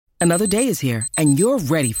Another day is here, and you're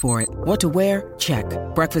ready for it. What to wear? Check.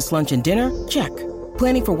 Breakfast, lunch, and dinner? Check.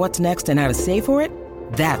 Planning for what's next and how to save for it?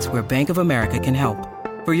 That's where Bank of America can help.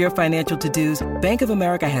 For your financial to-dos, Bank of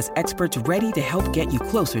America has experts ready to help get you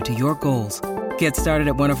closer to your goals. Get started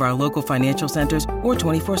at one of our local financial centers or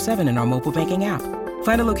 24/7 in our mobile banking app.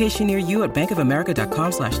 Find a location near you at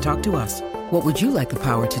bankofamerica.com/talktous. What would you like the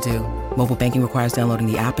power to do? Mobile banking requires downloading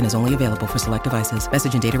the app and is only available for select devices.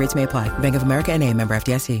 Message and data rates may apply. Bank of America N.A., member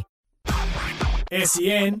FDIC.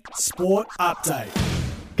 SEN Sport Update.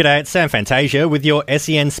 G'day, it's Sam Fantasia with your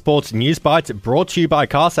SEN Sports News Bites, brought to you by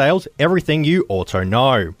Car Sales, everything you auto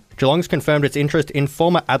know. Geelong's confirmed its interest in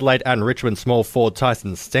former Adelaide and Richmond small forward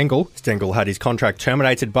Tyson Stengel. Stengel had his contract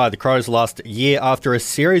terminated by the Crows last year after a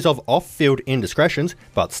series of off-field indiscretions,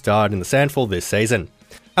 but starred in the SANFL this season.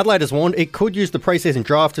 Adelaide has warned it could use the pre-season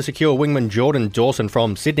draft to secure wingman Jordan Dawson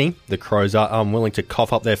from Sydney. The Crows are unwilling to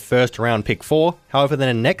cough up their first-round pick 4. However,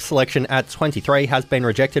 their next selection at 23 has been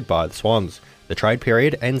rejected by the Swans. The trade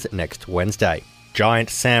period ends next Wednesday. Giant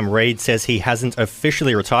Sam Reid says he hasn't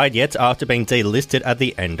officially retired yet after being delisted at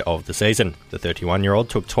the end of the season. The 31-year-old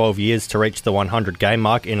took 12 years to reach the 100-game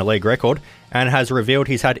mark in a league record and has revealed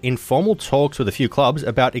he's had informal talks with a few clubs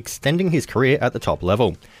about extending his career at the top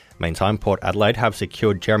level. Meantime, Port Adelaide have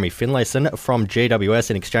secured Jeremy Finlayson from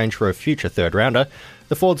GWS in exchange for a future third-rounder.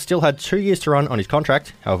 The forward still had 2 years to run on his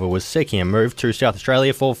contract, however was seeking a move to South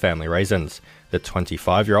Australia for family reasons. The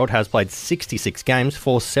 25-year-old has played 66 games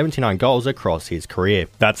for 79 goals across his career.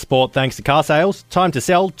 That's sport thanks to Car Sales. Time to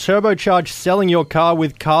sell. Turbocharge selling your car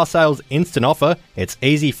with Car Sales Instant Offer. It's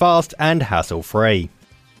easy, fast and hassle-free.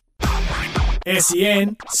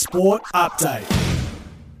 SEN Sport Update.